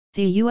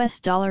The US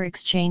dollar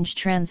exchange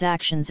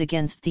transactions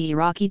against the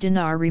Iraqi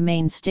dinar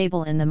remained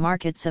stable in the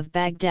markets of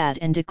Baghdad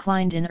and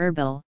declined in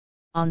Erbil,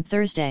 on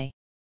Thursday.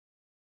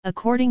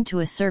 According to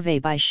a survey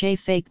by Shea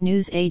fake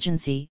news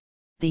agency,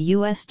 the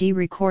USD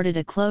recorded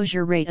a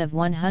closure rate of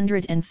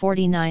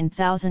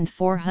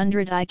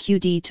 149,400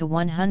 IQD to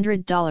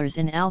 $100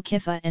 in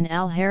Al-Kifa and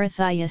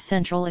Al-Harithaya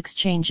central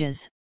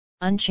exchanges,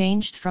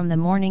 unchanged from the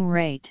morning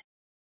rate.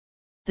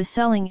 The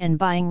selling and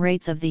buying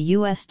rates of the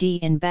USD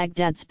in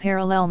Baghdad's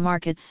parallel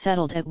markets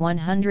settled at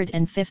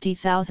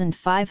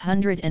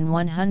 150,500 and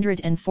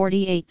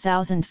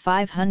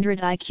 148,500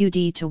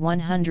 IQD to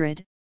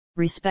 100,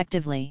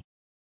 respectively.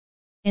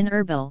 In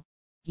Erbil,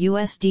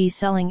 USD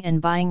selling and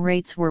buying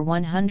rates were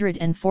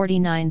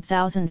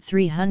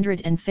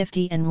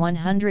 149,350 and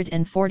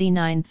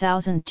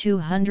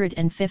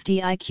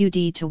 149,250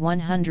 IQD to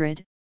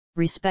 100,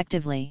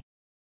 respectively.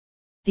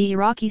 The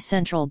Iraqi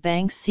Central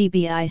Bank's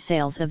CBI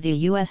sales of the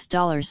US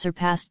dollar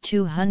surpassed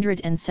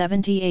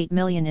 $278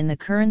 million in the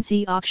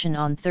currency auction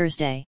on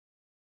Thursday.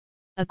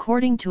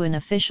 According to an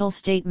official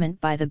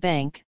statement by the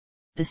bank,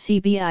 the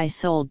CBI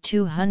sold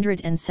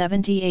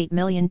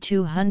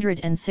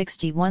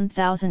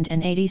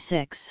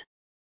 278,261,086.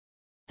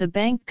 The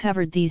bank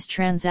covered these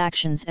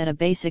transactions at a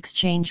base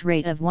exchange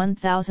rate of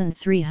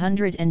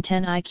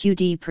 1,310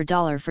 IQD per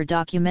dollar for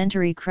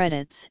documentary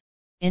credits,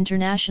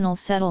 international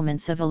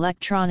settlements of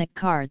electronic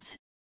cards,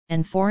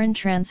 and foreign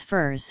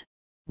transfers,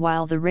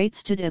 while the rate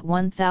stood at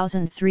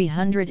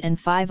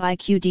 1,305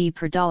 IQD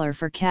per dollar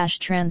for cash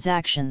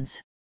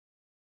transactions.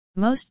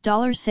 Most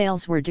dollar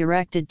sales were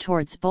directed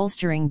towards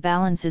bolstering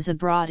balances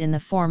abroad in the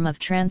form of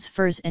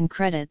transfers and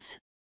credits,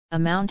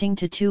 amounting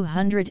to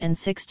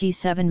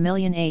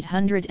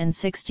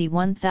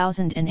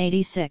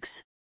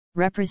 267,861,086,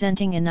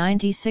 representing a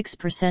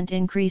 96%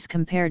 increase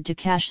compared to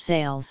cash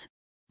sales,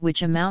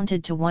 which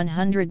amounted to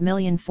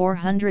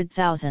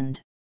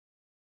 100,400,000.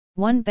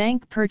 One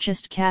bank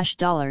purchased cash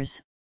dollars,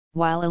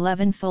 while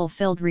 11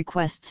 fulfilled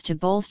requests to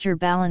bolster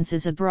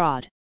balances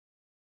abroad.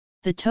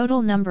 The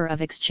total number of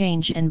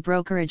exchange and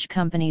brokerage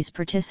companies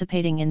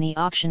participating in the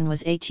auction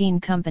was 18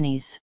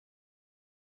 companies.